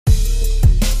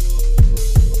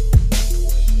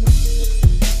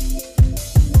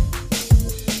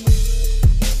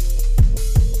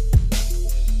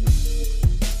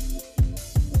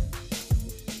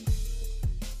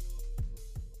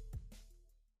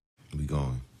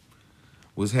going.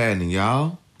 What's happening,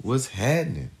 y'all? What's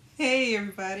happening? Hey,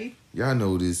 everybody. Y'all know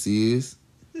who this is.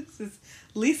 This is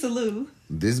Lisa Lou.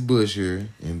 This Bush here,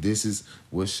 and this is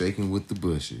What's Shaking with the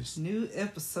Bushes. New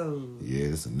episode. Yeah,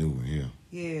 it's a new one here.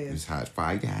 Yeah. It's hot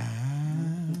fire.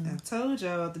 I told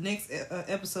y'all the next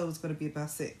episode is going to be about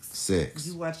sex. Sex.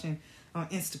 You watching on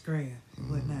Instagram and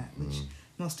whatnot, which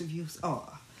most of you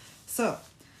are. So,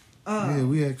 yeah,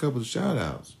 we had a couple of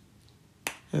shout-outs.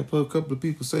 Had a couple of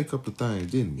people say a couple of things,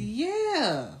 didn't we?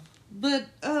 Yeah. But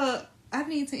I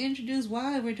need to introduce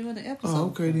why we're doing the episode. Oh,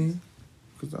 okay then.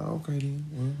 Okay then.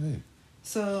 Well, hey.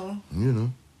 So, you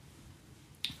know.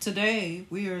 Today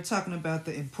we are talking about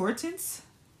the importance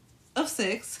of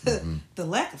sex, the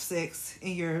lack of sex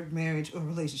in your marriage or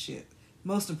relationship.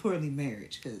 Most importantly,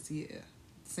 marriage, because, yeah,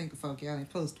 single folk, y'all ain't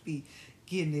supposed to be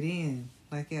getting it in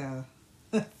like y'all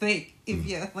think if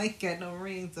y'all ain't got no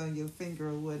rings on your finger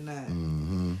or whatnot.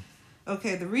 Mm-hmm.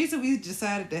 Okay, the reason we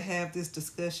decided to have this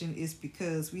discussion is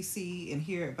because we see and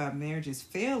hear about marriages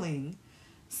failing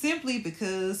simply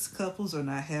because couples are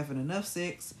not having enough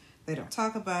sex, they don't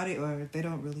talk about it, or they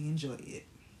don't really enjoy it.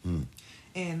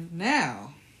 And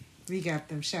now we got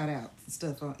them shout outs and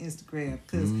stuff on Instagram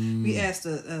because we asked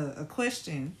a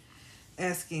question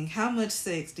asking how much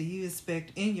sex do you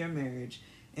expect in your marriage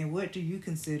and what do you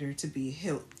consider to be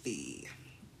healthy?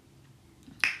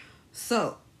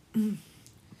 So,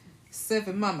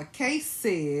 Seven Mama K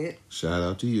said, shout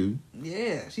out to you.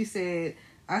 Yeah, she said,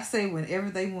 I say whenever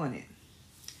they want it.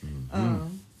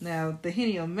 Now, the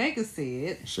Henny Omega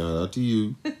said, shout out to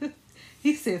you.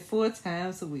 He said 4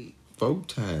 times a week. 4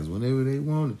 times, whenever they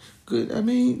want it. Good. I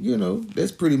mean, you know,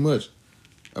 that's pretty much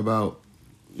about,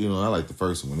 you know, I like the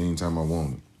first one, anytime I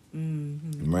want it.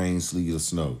 Rain, sleet, or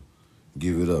snow.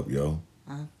 Give it up, yo.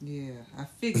 I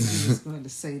figured you was going to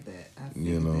say that. I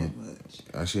figured that much.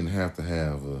 I shouldn't have to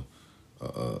have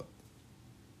a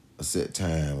set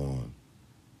time on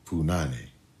Punani.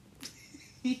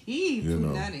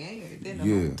 Punani, I ain't heard that in a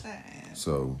long time.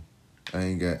 So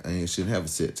I shouldn't have a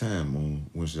set time on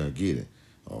when should I get it.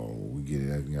 Oh, we get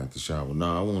it after I got the shower.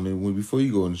 No, I want it before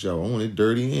you go in the shower. I want it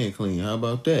dirty and clean. How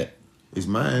about that? It's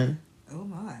mine. Oh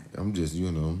my. I'm just,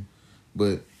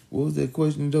 But what was that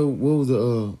question though? What was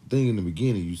the thing in the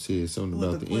beginning? You said something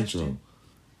about the intro.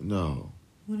 No.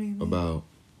 What do you mean? About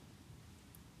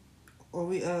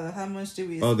how much do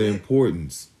we expect? Oh, the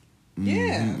importance.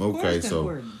 Yeah. Okay, so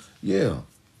importance. Yeah.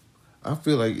 I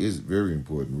feel like it's very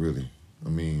important, really. I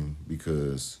mean,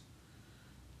 because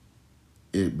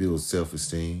it builds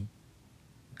self-esteem.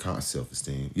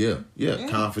 Self-esteem. Yeah.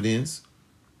 Confidence.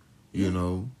 Yeah. You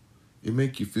know. It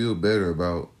make you feel better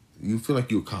about, you feel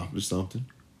like you accomplished something.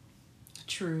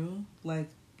 True. Like,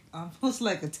 almost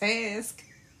like a task.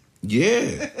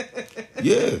 Yeah.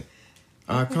 Yeah.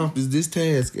 I accomplished this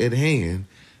task at hand.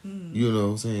 You know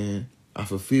what I'm saying? I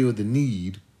fulfilled the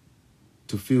need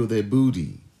to feel that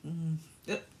booty.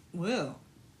 Well,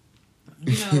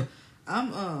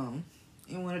 I'm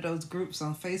in one of those groups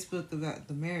on Facebook about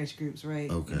the marriage groups, right?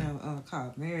 Okay.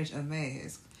 Called Marriage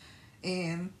Unmasked.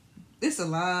 And it's a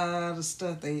lot of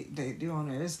stuff they do on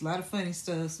there. There's a lot of funny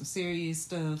stuff, some serious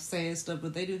stuff, sad stuff,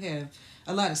 but they do have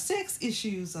a lot of sex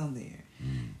issues on there.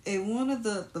 And one of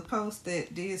the posts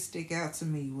that did stick out to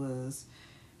me was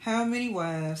how many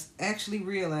wives actually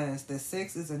realize that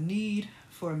sex is a need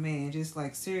for a man, just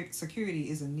like security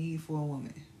is a need for a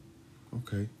woman.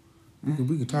 Okay. We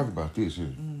can talk about this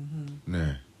here.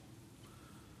 Now,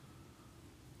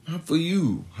 for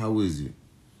you, how is it?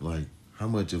 Like, how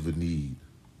much of a need?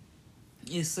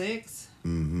 Is sex?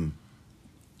 I'm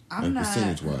not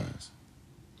percentage-wise.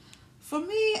 For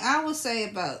me, I would say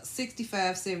about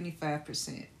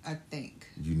 65-75%, I think.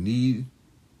 You need?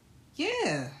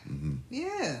 Yeah.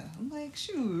 Yeah. I'm like,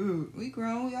 shoot, we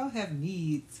grown. We all have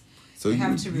needs. So you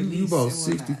about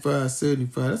 65,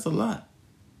 75. That's a lot.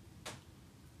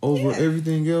 Over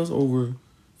everything else, over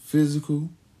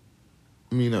physical.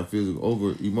 I mean, not physical.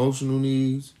 Over emotional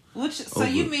needs. So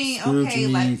you mean, okay,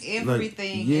 like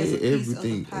everything is a piece of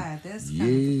the pie. That's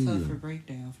kind of a tougher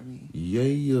breakdown for me.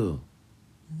 Yeah.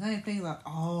 I didn't think about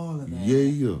all of that.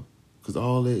 Yeah. Because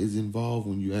all that is involved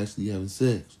when you actually having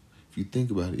sex. If you think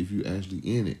about it, if you're actually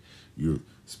in it, you're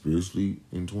spiritually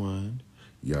entwined.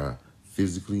 You're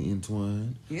physically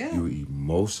entwined. Yeah. You're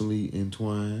emotionally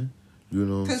entwined. You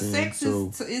know what I'm saying?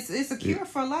 Because sex is it's a cure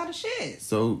for a lot of shit.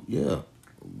 So, yeah.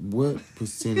 What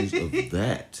percentage of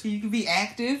that? You can be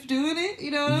active doing it,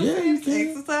 you know what I'm saying? You can.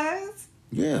 Exercise.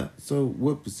 Yeah. So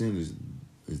what percentage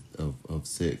is of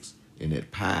sex in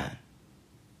that pie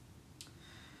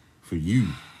for you?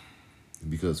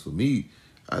 Because for me,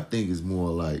 I think it's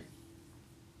more like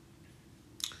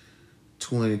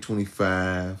 20,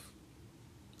 25,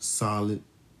 solid.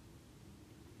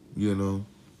 You know,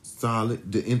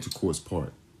 solid. The intercourse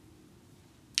part.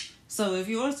 So if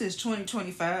yours is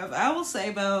 20-25, I will say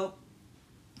about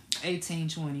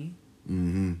 18-20.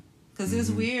 Mm-hmm. Because it's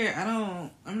weird.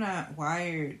 I'm not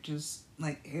wired just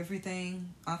like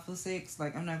everything off of sex.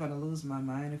 Like, I'm not going to lose my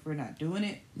mind if we're not doing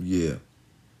it. Yeah.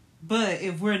 But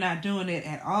if we're not doing it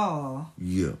at all,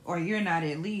 yeah, or you're not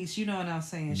at least, you know what I'm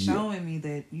saying, showing me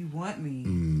that you want me,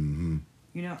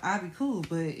 you know, I'd be cool.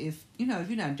 But if if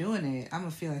you're not doing it, I'm gonna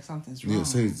feel like something's wrong. Yeah,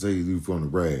 say you from the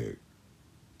rag.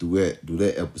 Do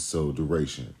that episode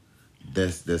duration.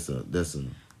 That's a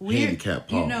handicap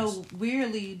pause. You know,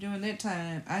 weirdly during that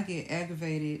time, I get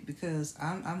aggravated because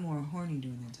I'm more horny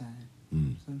during that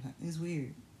time. Sometimes it's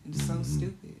weird. It's so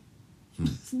stupid.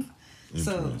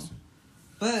 So.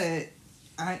 But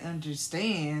I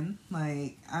understand,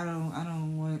 like, I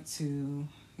don't want to,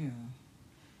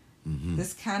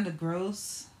 That's kind of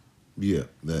gross. Yeah,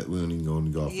 that we don't even go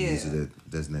into golf. Yeah.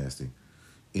 That's nasty.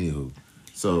 Anywho,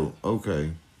 so,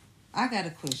 okay. I got a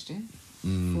question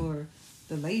for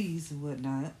the ladies and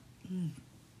whatnot.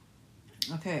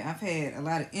 Okay, I've had a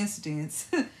lot of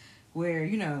incidents where,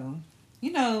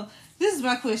 this is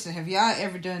my question. Have y'all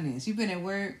ever done this? You've been at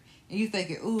work and you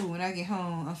thinking, ooh, when I get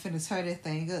home, I'm finna tear that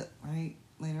thing up, right?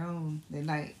 Later on that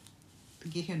night,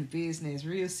 get him to business,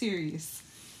 real serious.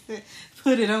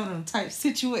 Put it on him type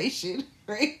situation,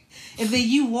 right? And then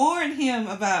you warn him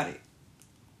about it.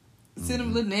 Send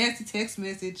him a little nasty text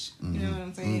message, you know what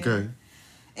I'm saying? Okay.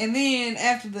 And then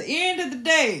after the end of the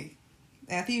day,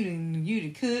 after you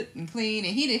done cooked and clean,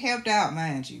 and he done helped out,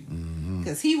 mind you.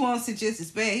 Because he wants it just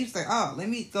as bad. He was like, oh, let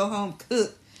me go home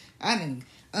cook. I done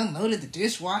unloaded the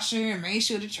dishwasher and made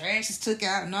sure the trash is took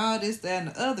out and all this, that, and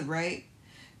the other, right?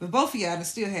 But both of y'all done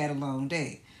still had a long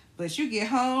day. But you get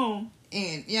home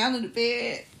and y'all in the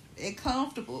bed and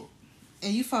comfortable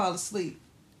and you fall asleep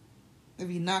and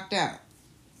be knocked out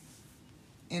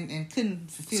and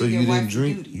couldn't fulfill your wife's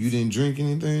duties. You didn't drink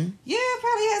anything? Yeah,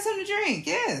 probably had something to drink.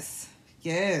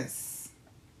 Yes.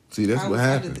 See, that's what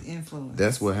happened. Under the influence.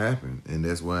 That's what happened, and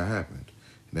that's what happened.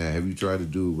 Now, have you tried to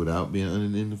do it without being under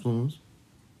the influence?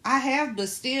 I have, but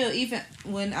still, even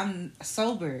when I'm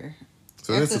sober,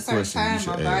 so that's a question you should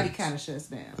my ask. body kind of shuts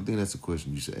down. I think that's a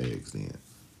question you should ask then.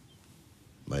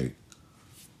 Like,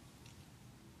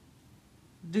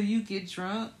 do you get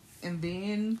drunk and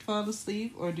then fall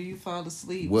asleep, or do you fall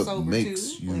asleep what sober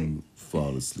makes too? you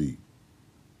fall asleep,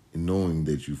 knowing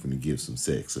that you're finna give some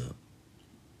sex up?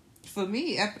 For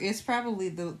me, it's probably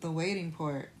the waiting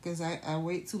part, because I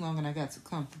wait too long and I got too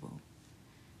comfortable.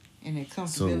 And that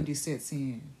comfortability sets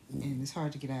in, and it's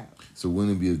hard to get out. So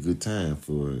wouldn't it be a good time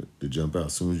for it to jump out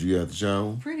as soon as you get out the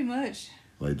shower? Pretty much.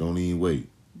 Like, don't even wait.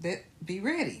 Be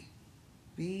ready.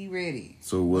 Be ready.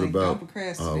 So what about... Don't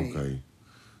procrastinate. Okay.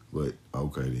 But,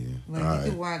 okay then. Like,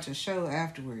 you can watch a show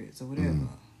afterwards or whatever.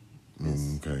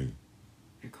 Okay.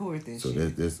 Record that shit. So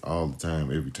that's all the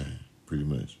time, every time, pretty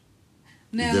much.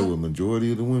 Now, is that what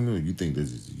majority of the women, or you think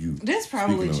this is you? That's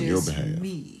probably just your behalf?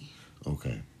 Me.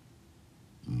 Okay.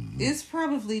 It's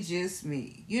probably just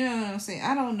me. You know what I'm saying?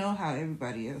 I don't know how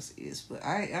everybody else is, but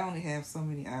I only have so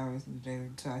many hours in the day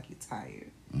until I get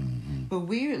tired. But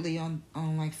weirdly, on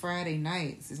like Friday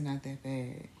nights, it's not that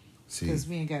bad. Because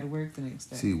we ain't got to work the next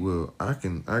day. See, well, I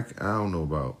don't know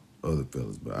about other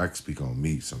fellas, but I can speak on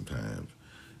me sometimes.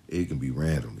 It can be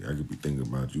randomly. I could be thinking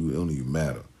about you. It don't even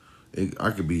matter.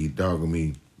 I could be dogging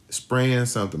me, spraying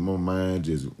something on my mind,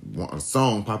 just a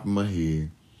song pop in my head,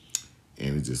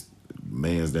 and it just,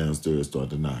 man's downstairs start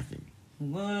to knocking.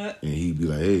 What? And he'd be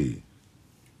like,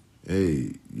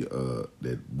 hey,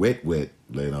 that wet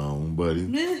later on,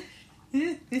 buddy.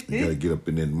 You gotta get up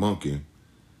in that monkey.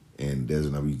 And that's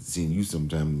when I be seeing you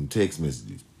sometimes in text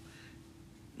messages.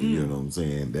 You know what I'm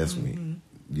saying? That's me.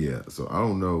 Yeah, so I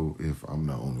don't know if I'm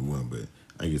the only one, but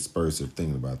I get spurs of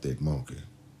thinking about that monkey.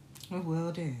 Oh,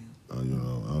 well, damn. I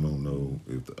don't know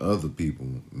if the other people,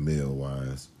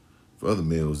 male-wise, for other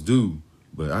males do,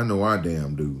 but I know I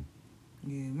damn do.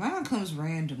 Yeah, mine comes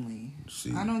randomly.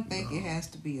 See, I don't think it has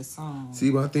to be a song.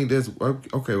 See, but I think that's...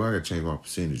 Okay, well, I gotta change my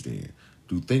percentage then.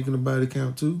 Do thinking about it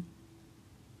count too?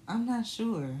 I'm not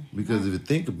sure. Because if you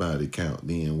think about it count,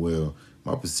 then, well,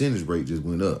 my percentage rate just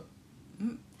went up.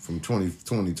 From 20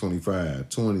 to 25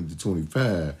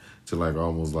 to like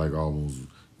almost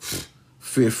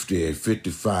 50,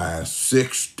 55,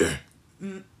 60.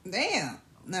 Damn.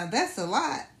 Now, that's a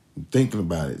lot. Thinking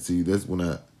about it. See, that's when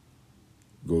I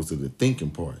go to the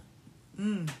thinking part.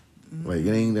 Like,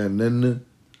 it ain't got nothing to...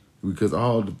 Because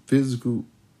all the physical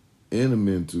and the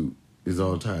mental is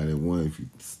all tied in one if you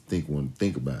want to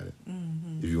think about it.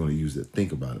 If you want to use that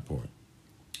think about it part.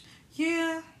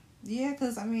 Yeah. Yeah,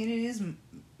 because, I mean, it is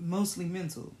mostly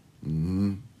mental.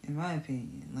 Mm-hmm. In my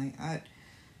opinion. Like,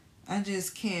 I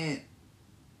just can't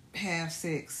have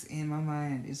sex and my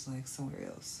mind is, like, somewhere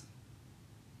else.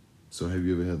 So have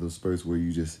you ever had those spurts where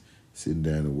you just sitting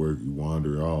down at work, you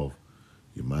wander off,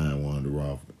 your mind wander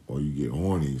off, or you get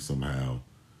horny somehow,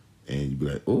 and you be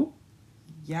like, oh?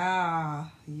 Yeah,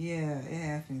 it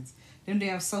happens. Them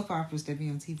damn soap operas that be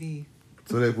on TV.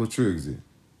 So that's what triggers it.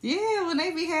 Yeah, when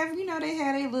they be having, they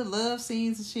have their little love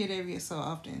scenes and shit every so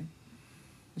often.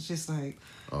 It's just like,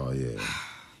 Oh, yeah.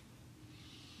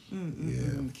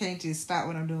 Yeah. Can't just stop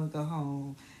what I'm doing, go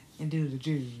home and do the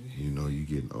do. You know, you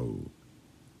getting old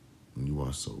when you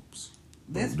watch soaps.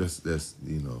 That's That's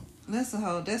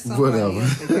somebody whatever.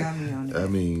 else that got me on it. I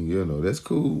mean, that's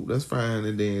cool. That's fine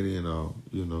and dandy and all,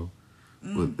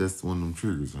 But that's one of them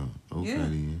triggers, huh? Okay, Yeah.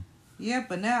 then. Yeah,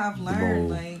 but now I've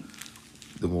learned,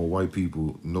 The more white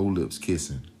people, no lips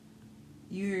kissing.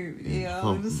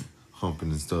 And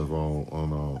Humping and stuff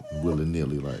on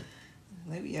willy-nilly, like.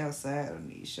 they be outside on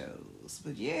these shows.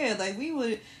 But yeah,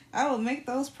 I would make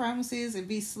those promises and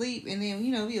be asleep, and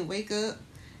then, we'd wake up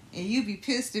and you'd be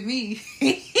pissed at me.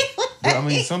 But I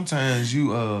mean, sometimes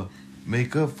you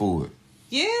make up for it.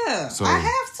 Yeah, So, I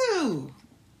have to.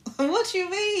 What you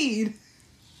mean?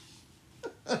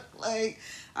 I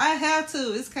have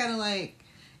to. It's kind of like,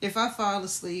 if I fall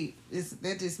asleep,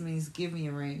 that just means give me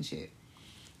a rain check.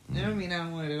 That don't mean I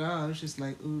don't want it at all. It's just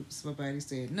like, oops, my body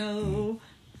said no.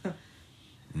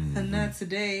 Not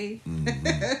today.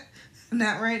 Mm-hmm.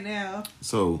 Not right now.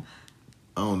 So,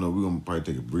 I don't know. We're going to probably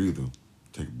take a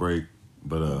break.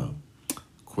 But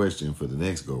question for the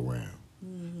next go round.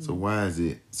 Mm-hmm. So, why is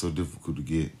it so difficult to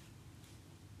get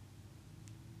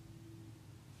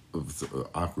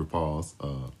awkward pause?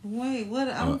 Wait, what?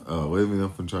 wait a minute.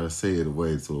 I'm going to try to say it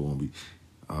away so it won't be.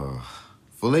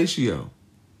 Fellatio.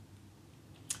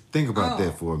 Think about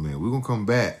that for a minute. We're going to come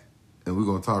back and we're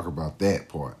going to talk about that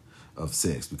part of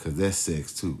sex because that's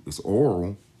sex too. It's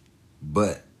oral,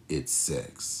 but it's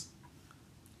sex.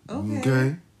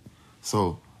 Okay?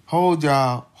 So hold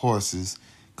y'all horses,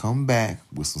 come back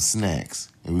with some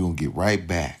snacks, and we're going to get right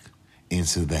back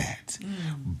into that.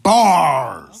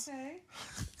 Bars! Okay.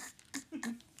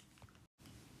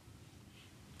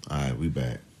 All right, we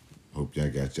back. Hope y'all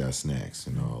got y'all snacks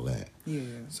and all that. Yeah.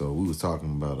 So we was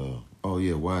talking about,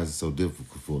 why is it so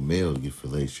difficult for a male to get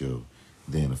fellatio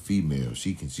than a female?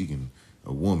 She can,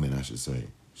 a woman, I should say,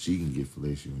 she can get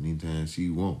fellatio anytime she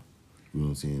want. You know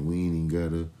what I'm saying? We ain't even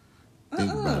gotta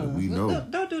think about it. We know.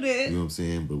 Don't do that. You know what I'm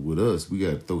saying? But with us, we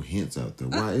gotta throw hints out there.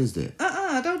 Why is that?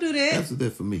 Don't do that. Answer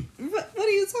that for me. What are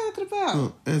you talking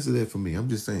about? Answer that for me. I'm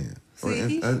just saying. See?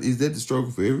 Is that the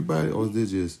struggle for everybody, or is it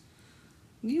just...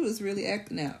 You was really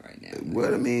acting out right now.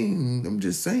 What I mean, I'm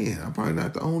just saying. I'm probably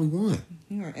not the only one.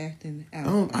 You are acting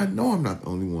out. I know I'm not the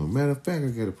only one. Matter of fact, I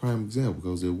got a prime example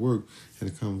because at work, I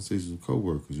had a conversation with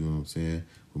coworkers, you know what I'm saying,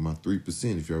 with my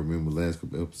 3%. If y'all remember the last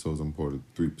couple episodes, I'm part of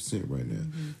 3% right now.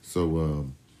 Mm-hmm. So,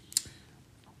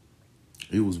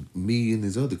 it was me and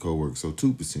this other coworker, so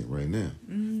 2% right now.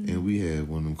 Mm-hmm. And we had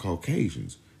one of them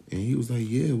Caucasians. And he was like,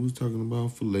 yeah, we was talking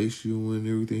about fellatio and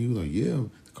everything. He was like, yeah.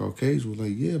 The Caucasian was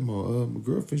like, yeah, my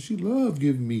girlfriend, she loved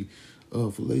giving me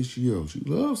fellatio. She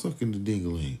loves sucking the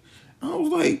ding-a-ling. I was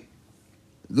like,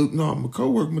 look, no, my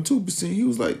coworker, my 2%, he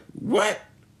was like, what?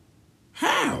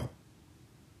 How?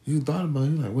 He thought about it.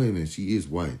 He was like, wait a minute, she is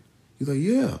white. He's like,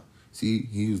 yeah. See,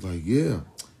 he was like, yeah,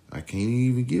 I can't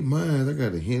even get mine. I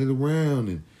got to hand it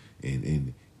around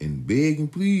and beg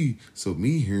and plead. So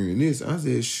me hearing this, I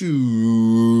said,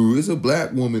 shoo, it's a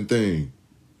black woman thing.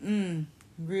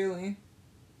 Really?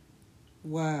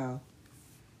 Wow.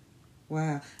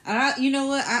 And you know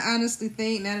what? I honestly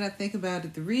think, now that I think about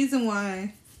it, the reason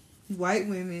why white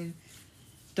women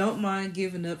don't mind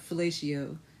giving up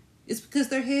fellatio is because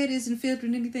their head isn't filled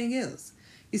with anything else.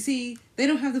 You see, they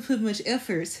don't have to put much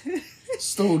effort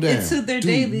Slow down. into their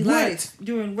daily life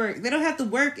during work. They don't have to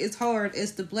work as hard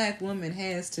as the black woman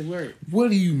has to work. What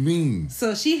do you mean?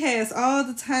 So she has all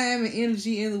the time and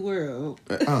energy in the world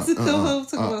to come home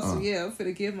to go. So yeah, I'm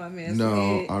finna give my man some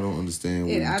head. I don't understand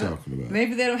what you're talking about.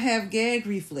 Maybe they don't have gag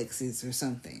reflexes or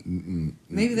something.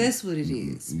 Maybe that's what it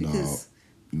is. Because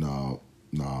no.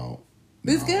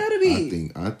 There's gotta be.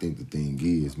 I think the thing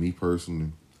is, me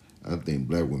personally, I think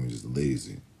black women just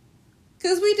lazy.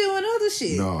 Because we doing other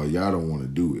shit. No, y'all don't want to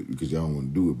do it because y'all don't want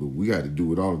to do it, but we got to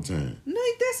do it all the time. No,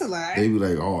 that's a lie. They be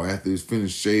like, oh, after it's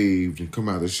finished shaved and come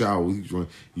out the shower,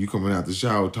 you coming out the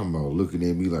shower talking about looking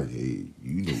at me like, hey,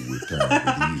 you know what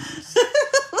time it is.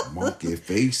 Monkey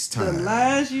face time. The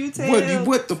lies you tell.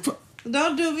 What the fuck?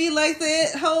 Don't do me like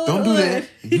that. Hold Don't do on. that.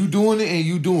 You doing it and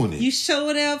you doing it. You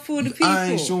showing out for the people. I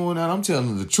ain't showing out. I'm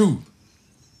telling the truth.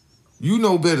 You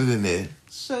know better than that.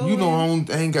 You know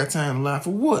I ain't got time to lie for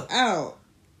what? Out.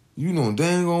 You know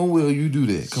dang on well you do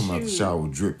that. Come out the shower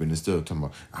dripping and stuff. Talking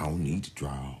about, I don't need to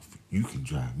dry off. You can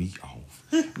dry me off.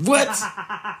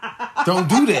 What? Don't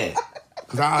do that.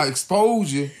 Because I'll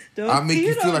expose you. I'll make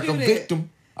you feel like a victim.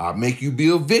 I'll make you be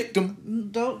a victim.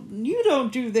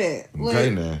 Don't do that. Okay,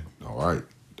 now. All right.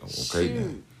 Okay,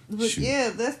 now. But yeah,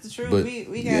 that's the truth. But,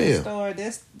 we got to start.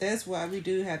 That's why we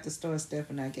do have to start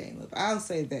stepping our game up. I'll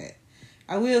say that.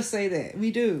 I will say that.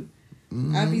 We do.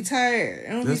 Mm-hmm. I'll be tired.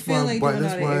 I don't be feeling like doing all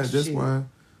that extra shit. That's why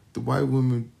the white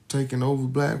women taking over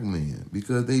black men.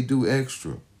 Because they do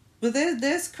extra. But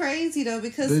that's crazy, though,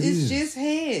 because it's just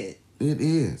head. It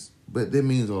is. But that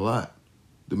means a lot.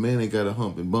 The man ain't got to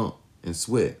hump and bump and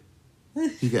sweat.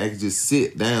 He can just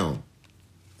sit down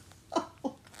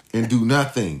and do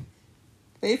nothing.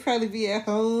 They probably be at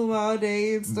home all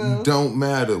day and stuff. Don't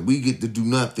matter. We get to do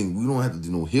nothing. We don't have to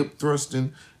do no hip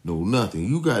thrusting, no nothing.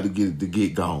 You got to get it to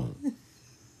get gone.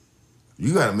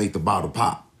 You got to make the bottle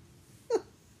pop.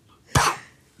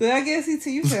 But I guess you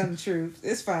telling the truth.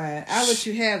 It's fine. I'll let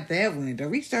you have that one. Don't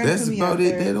reach down to me. That's about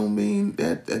it. That don't mean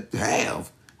that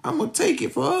have. I'm going to take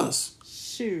it for us.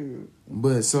 Shoot.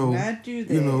 But so, not do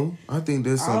that. You know, I think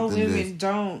that's something all women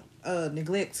don't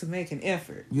neglect to make an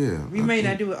effort. Yeah. We may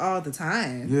not do it all the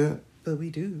time. Yeah. But we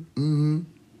do. Mm-hmm.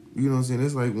 You know what I'm saying?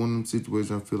 That's like one of them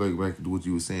situations I feel like back to what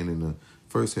you were saying in the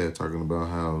first half, talking about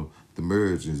how the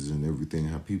marriages and everything,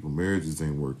 how marriages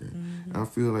ain't working. Mm-hmm. I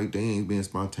feel like they ain't being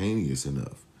spontaneous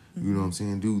enough. Mm-hmm. You know what I'm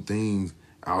saying? Do things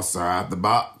outside the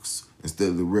box instead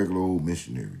of the regular old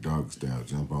missionary dog style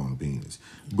jump on the penis.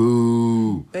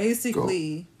 Boo.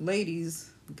 Basically,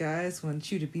 ladies, guys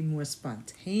want you to be more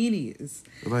spontaneous,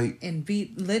 like, and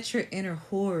let your inner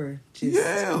whore just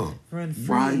run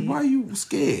free. Why you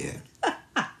scared?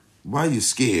 Why you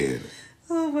scared?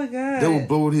 Oh my God! They will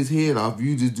blow his head off if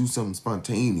you just do something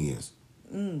spontaneous.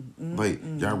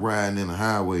 Y'all riding in the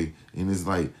highway and it's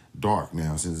like dark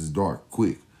now. Since it's dark,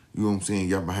 quick. You know what I'm saying?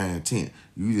 Y'all behind a tent.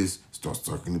 You just start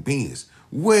sucking the penis.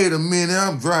 Wait a minute,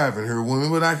 I'm driving here,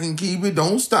 woman, but I can keep it.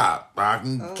 Don't stop. I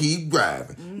can keep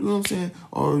driving. You know what I'm saying?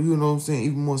 Or, you know what I'm saying?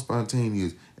 Even more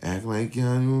spontaneous. Act like, you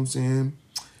know what I'm saying?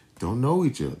 Don't know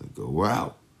each other. Go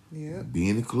out. Yeah. Be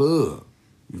in the club.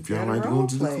 If y'all like going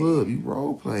to the club, you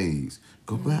role plays.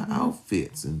 Go buy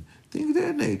outfits and things of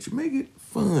that nature. Make it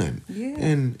fun. Yeah.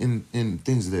 And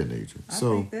things of that nature. I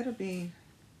think that'll be,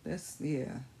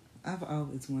 I've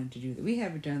always wanted to do that. We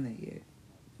haven't done that yet.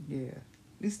 Yeah.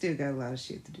 We still got a lot of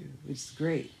shit to do, which is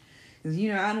great. Because,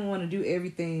 I don't want to do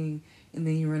everything and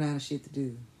then you run out of shit to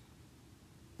do.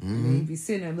 Mm-hmm. And then you be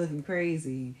sitting there looking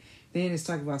crazy. Then it's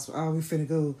talking about, we finna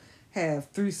go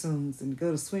have threesomes and go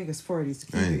to swingers parties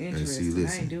to keep you interested.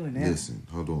 I ain't doing that. Listen,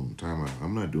 hold on, time out.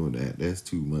 I'm not doing that. That's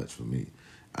too much for me.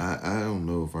 I don't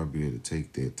know if I'd be able to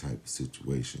take that type of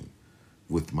situation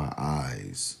with my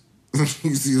eyes. You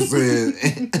see what I'm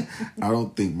saying? I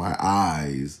don't think my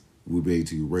eyes would be able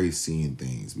to erase seeing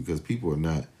things because people are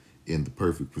not in the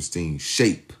perfect, pristine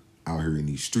shape out here in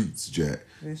these streets, Jack,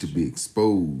 to be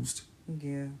exposed.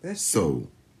 Yeah, that's so.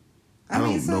 I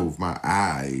don't know if my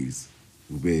eyes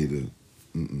would be able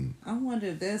to. I wonder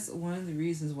if that's one of the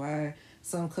reasons why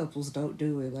some couples don't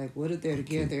do it. Like, what if they're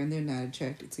together and they're not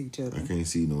attracted to each other? I can't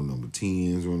see no number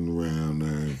 10s running around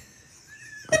there.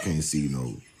 I can't see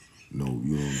no, you know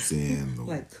what I'm saying? No,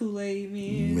 like Kool-Aid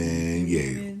men. Man,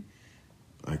 yeah.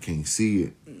 I can't see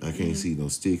it. I can't see no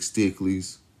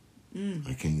sticklies.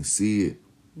 I can't see it.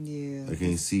 Yeah. I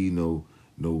can't see no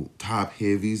top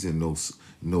heavies and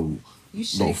no. You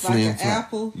shaped like an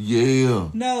apple. Yeah.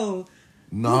 No.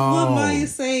 What Maya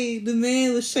say? The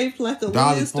man was shaped like a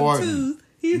wisdom tooth.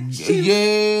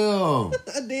 Yeah.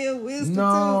 A damn wisdom tooth.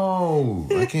 No,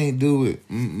 I can't do it.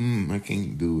 I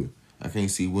can't do it. I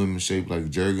can't see women shaped like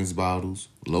Jergens bottles,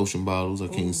 lotion bottles. I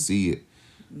can't see it.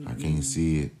 I can't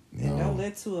see it. No. And don't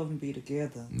let two of them be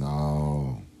together.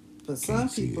 No. But some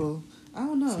people, I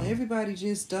don't know. Everybody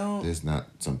just don't. That's not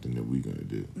something that we're gonna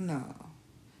do. No.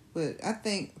 But I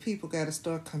think people got to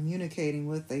start communicating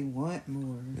what they want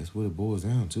more. That's what it boils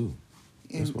down to.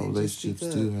 That's why relationships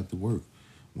still have to work.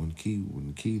 When the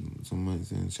key, somebody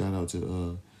saying shout out to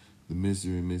the Mr.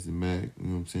 and Mrs. Mac. You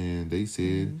know what I'm saying? They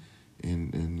said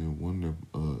in one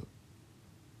of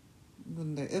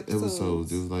the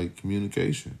episodes, it was like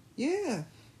communication. Yeah,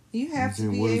 you have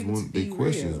to be able to be real.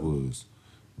 Questions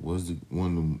was the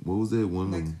one of them, what was that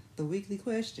one like of them? The weekly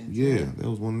questions. Yeah, that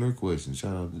was one of their questions.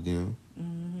 Shout out to them.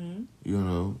 Mm-hmm. You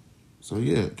know, So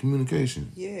yeah,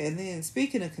 communication. Yeah, and then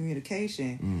speaking of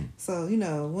communication, so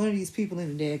one of these people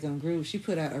in the daggone group, she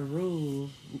put out a rule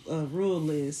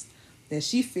list that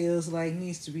she feels like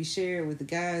needs to be shared with the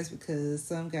guys because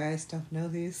some guys don't know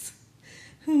this.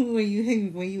 when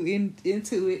you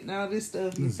into it and all this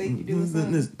stuff, you think you're doing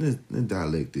something. Let's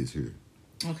dialect this here.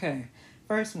 Okay,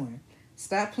 first one: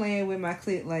 stop playing with my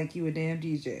clit like you a damn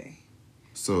DJ.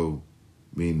 So,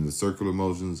 meaning the circular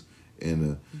motions.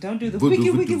 And don't do the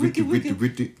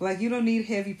wicked. Like you don't need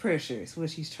heavy pressure is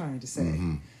what she's trying to say.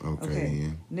 Okay.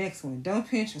 Yeah. Next one. Don't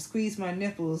pinch or squeeze my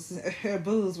nipples, her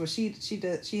boobs. Where she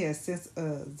has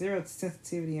zero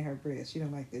sensitivity in her breast. She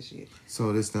don't like that shit.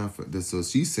 So that's not for. So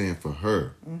she's saying for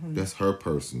her. That's her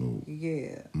personal.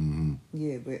 Yeah.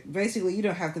 Yeah, but basically you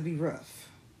don't have to be rough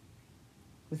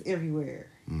with everywhere.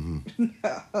 The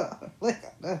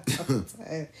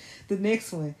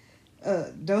next one.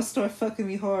 Don't start fucking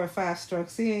me hard 5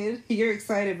 strokes in. You're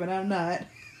excited, but I'm not.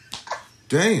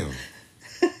 Damn.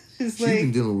 She's like,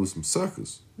 been dealing with some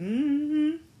suckers.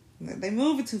 They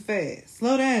moving too fast.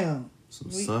 Slow down.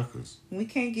 Some suckers. We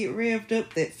can't get revved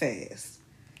up that fast.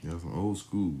 Yeah, from old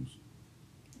schools.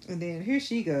 And then here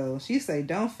she goes. She say,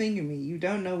 don't finger me. You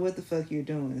don't know what the fuck you're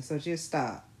doing, so just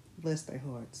stop. Bless their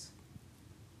hearts.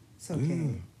 It's okay.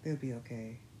 Yeah. They'll be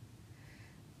okay.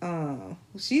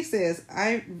 She says,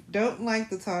 I don't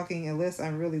like the talking unless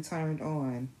I'm really turned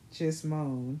on. Just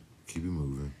moan. Keep it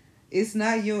moving. It's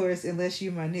not yours unless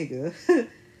you my nigga.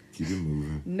 Keep it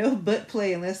moving. No butt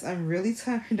play unless I'm really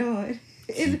turned on.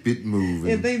 Keep it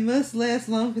moving. And they must last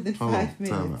longer than 5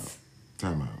 minutes.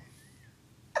 Time out.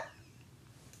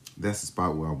 That's the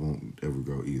spot where I won't ever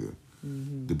go either.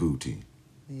 The booty.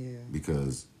 Yeah.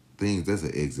 Because that's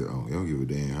an exit only. I don't give a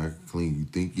damn how clean you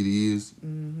think it is.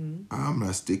 I'm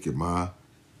not sticking my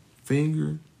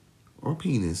finger or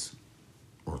penis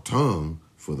or tongue,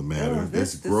 for the matter.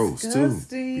 That's gross disgusting.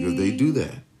 Too, because they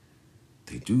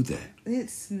do that.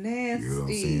 It's nasty. You know what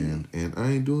I'm saying? And I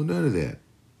ain't doing none of that.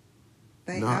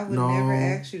 I would never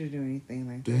ask you to do anything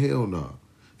like that. The hell no.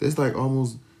 That's like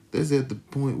almost. That's at the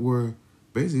point where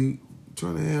basically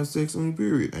trying to have sex on your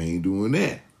period. I ain't doing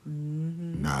that.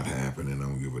 Not happening. I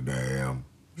don't give a damn.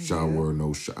 Shower,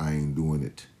 no. I ain't doing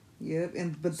it. Yep,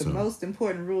 but the most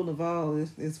important rule of all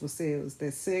is what says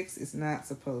that sex is not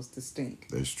supposed to stink.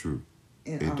 That's true.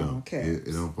 It don't. It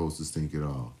don't supposed to stink at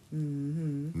all.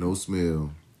 No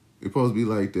smell. It's supposed to be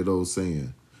like that old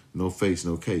saying, no face,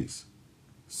 no case.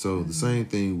 So the same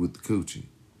thing with the coochie.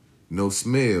 No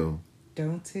smell.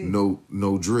 Don't take. No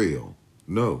drill.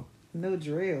 No. No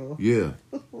drill. Yeah.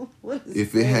 What is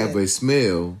if that? it have a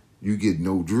smell, you get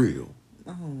no drill.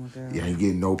 Oh my god. You ain't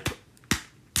getting no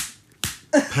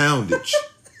poundage.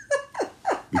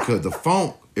 Because the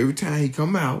funk, every time he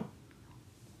come out,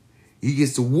 he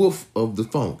gets the woof of the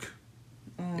funk.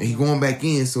 And he going back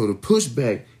in, so the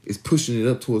pushback is pushing it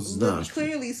up towards his nostril.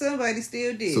 Clearly somebody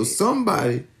still did. So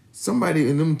somebody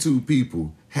and them two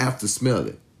people have to smell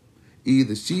it.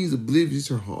 Either she's oblivious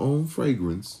to her own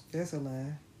fragrance. That's a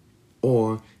lie.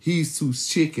 Or he's too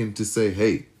chicken to say,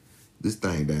 hey, this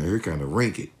thing down here kind of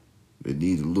wrinkled. It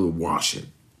needs a little washing.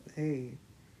 Hey.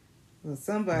 Well,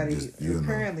 somebody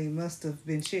apparently must have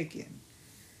been chicken.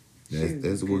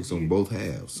 That works on both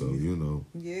halves, so,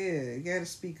 Yeah, you got to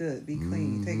speak up. Be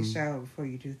clean. Take a shower before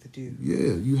you do the do.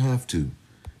 Yeah, you have to.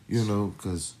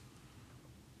 Because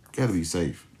got to be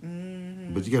safe.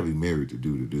 But you got to be married to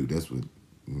do the do. That's what,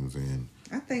 you know what I'm saying?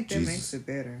 I think that makes it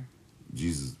better.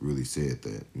 Jesus really said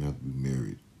that. You have to be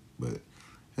married. But,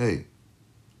 hey,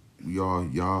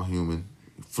 y'all human.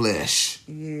 Flesh.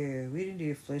 Yeah, we didn't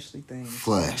do fleshly things.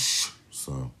 Flesh.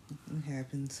 So. It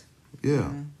happens. Yeah.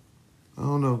 I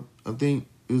don't know. I think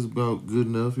it's about good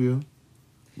enough here.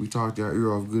 We talked our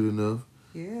ear off good enough.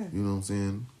 Yeah. You know what I'm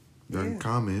saying? Y'all can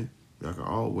comment. Y'all can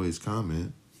always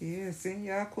comment. Yeah, send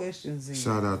y'all questions in.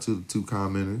 Shout out to the 2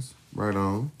 commenters. Right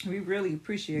on. We really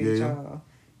appreciate y'all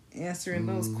answering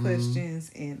those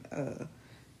questions and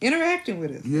interacting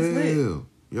with us. Yeah.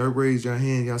 Y'all raised your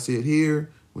hand. Y'all said here.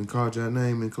 We called your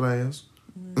name in class.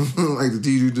 Like the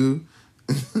teacher do.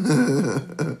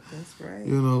 That's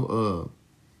right.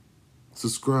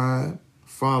 Subscribe,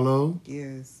 follow.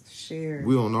 Yes, share.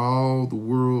 We on all the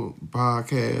world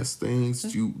podcast things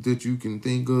that you can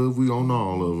think of. We on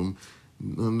all of them.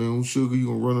 And then Sugar, you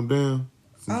gonna run them down?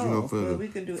 We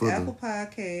can do Apple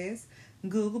Podcasts,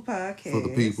 Google Podcasts. For the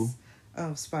people.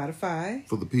 Spotify.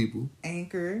 For the people.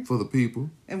 Anchor. For the people.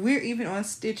 And we're even on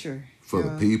Stitcher. For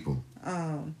the people.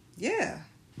 Yeah.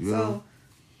 So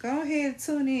go ahead and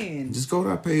tune in. Just go to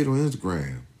our page on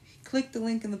Instagram. Click the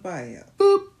link in the bio.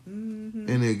 Boop. And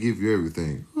they'll give you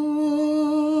everything.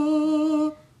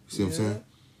 See what I'm saying?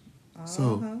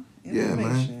 So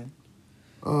information.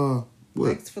 What?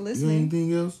 Thanks for listening. You got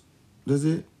anything else? That's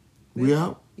it? We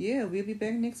out? Yeah, we'll be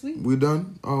back next week. We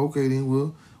done? Oh, okay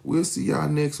then. We'll see y'all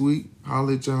next week.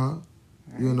 Holla at y'all.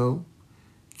 Right. You know.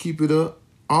 Keep it up.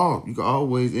 Oh, you can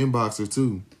always inbox her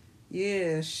too.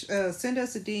 Yeah. Send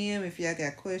us a DM if y'all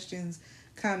got questions,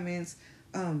 comments,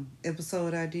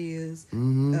 episode ideas.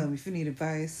 Mm-hmm. If you need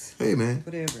advice. Hey man.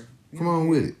 Whatever. Come on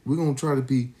with it. We're gonna try to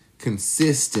be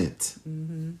consistent.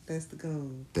 That's the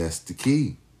goal. That's the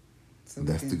key. So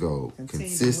that's the goal.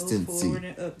 Consistency. To move forward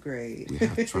and upgrade. We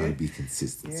have to try to be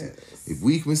consistent. Yes. If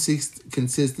we can see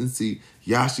consistency,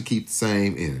 y'all should keep the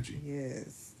same energy.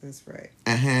 Yes, that's right.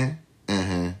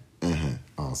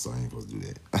 Also, I ain't supposed to do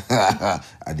that.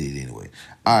 I did anyway.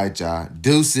 All right, y'all.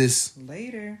 Deuces.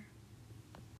 Later.